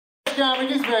comic.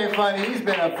 He's very funny. He's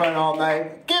been up front all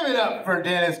night. Give it up for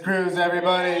Dennis Cruz,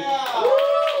 everybody. Yeah.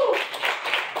 Woo!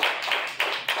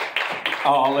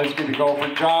 Oh, let's get to go for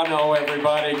Jono,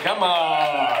 everybody. Come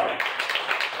on.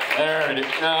 There it is.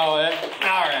 No, all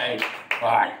right. All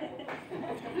right.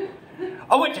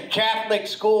 I went to Catholic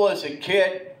school as a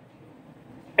kid,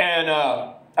 and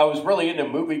I was really into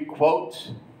movie quotes,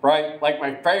 right? Like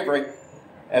my favorite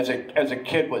as a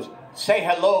kid was, "Say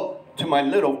hello to my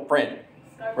little friend,"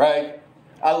 right?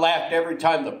 I laughed every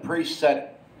time the priest said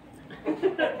it.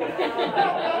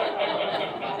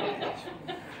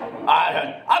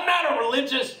 I'm not a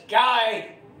religious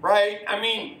guy, right? I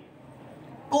mean,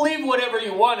 believe whatever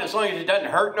you want as long as it doesn't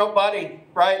hurt nobody,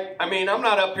 right? I mean, I'm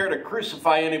not up here to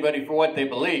crucify anybody for what they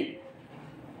believe.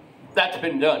 That's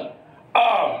been done.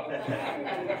 I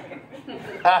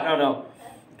don't know.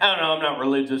 I'm not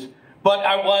religious. But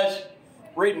I was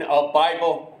reading a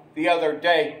Bible the other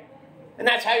day. And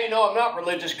that's how you know I'm not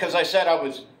religious, because I said I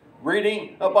was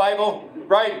reading a Bible,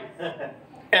 right?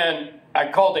 And I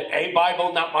called it a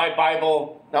Bible, not my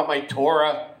Bible, not my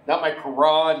Torah, not my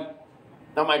Quran,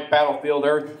 not my Battlefield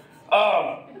Earth.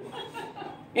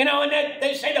 You know, and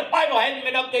they say the Bible hadn't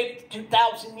been updated for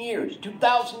 2,000 years.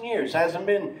 2,000 years. Hasn't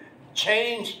been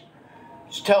changed.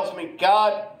 Just tells me,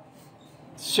 God,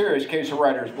 serious case of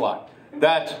writer's block.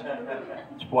 That's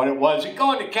what it was. And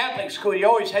going to Catholic school, you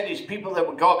always had these people that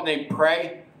would go up and they'd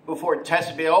pray before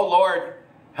testing me. Oh, Lord,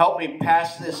 help me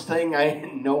pass this thing I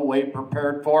in no way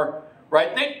prepared for. Right?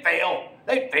 And they'd fail.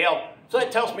 They'd fail. So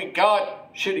that tells me, God,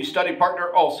 shitty study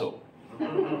partner also.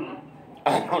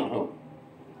 I don't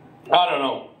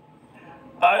know.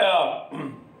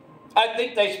 I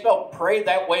think they spell pray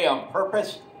that way on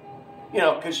purpose. You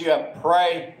know, because you have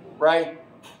pray, right?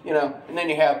 You know, and then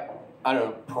you have, I don't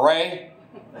know, pray,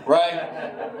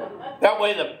 right? That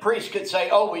way the priest could say,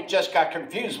 oh, we just got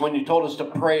confused when you told us to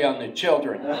pray on the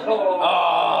children.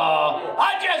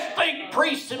 I just think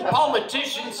priests and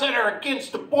politicians that are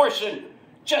against abortion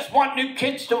just want new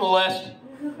kids to molest.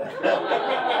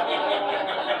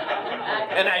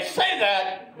 And I say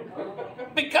that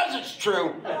because it's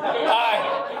true.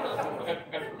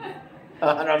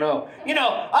 I don't know. You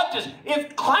know,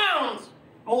 if clowns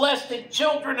molested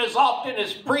children as often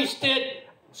as priests did,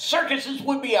 circuses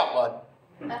would be outlawed.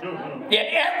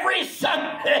 Yet every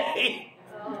Sunday,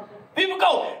 people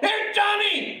go, "Here,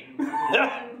 Johnny!"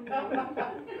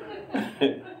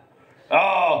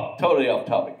 Oh, totally off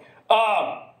topic.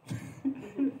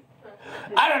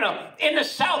 I don't know. In the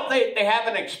South, they have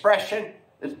an expression,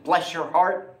 it's bless your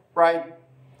heart, right?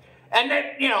 And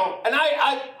then, you know, and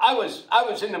I was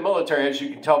in the military, as you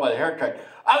can tell by the haircut.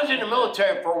 I was in the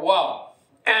military for a while,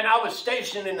 and I was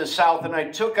stationed in the South, and I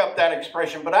took up that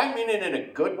expression, but I mean it in a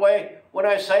good way when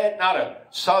I say it, not a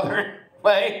Southern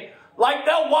way. Like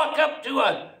they'll walk up to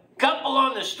a couple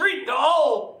on the street and go,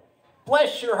 "Oh,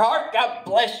 bless your heart, God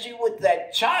bless you with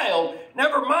that child.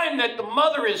 Never mind that the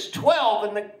mother is 12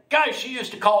 and the guy she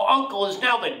used to call uncle is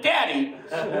now the daddy."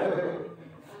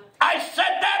 I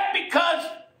said that because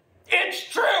it's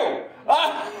true.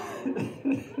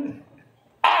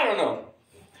 I don't know.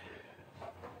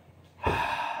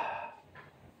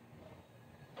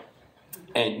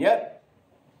 And yet,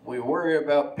 we worry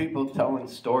about people telling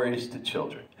stories to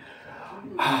children.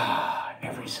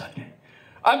 Every Sunday.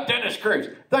 I'm Dennis Cruz.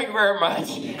 Thank you very much.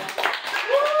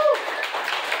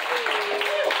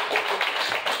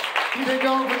 Keep it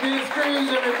going for Dennis Cruz,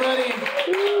 everybody.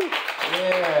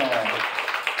 Yeah.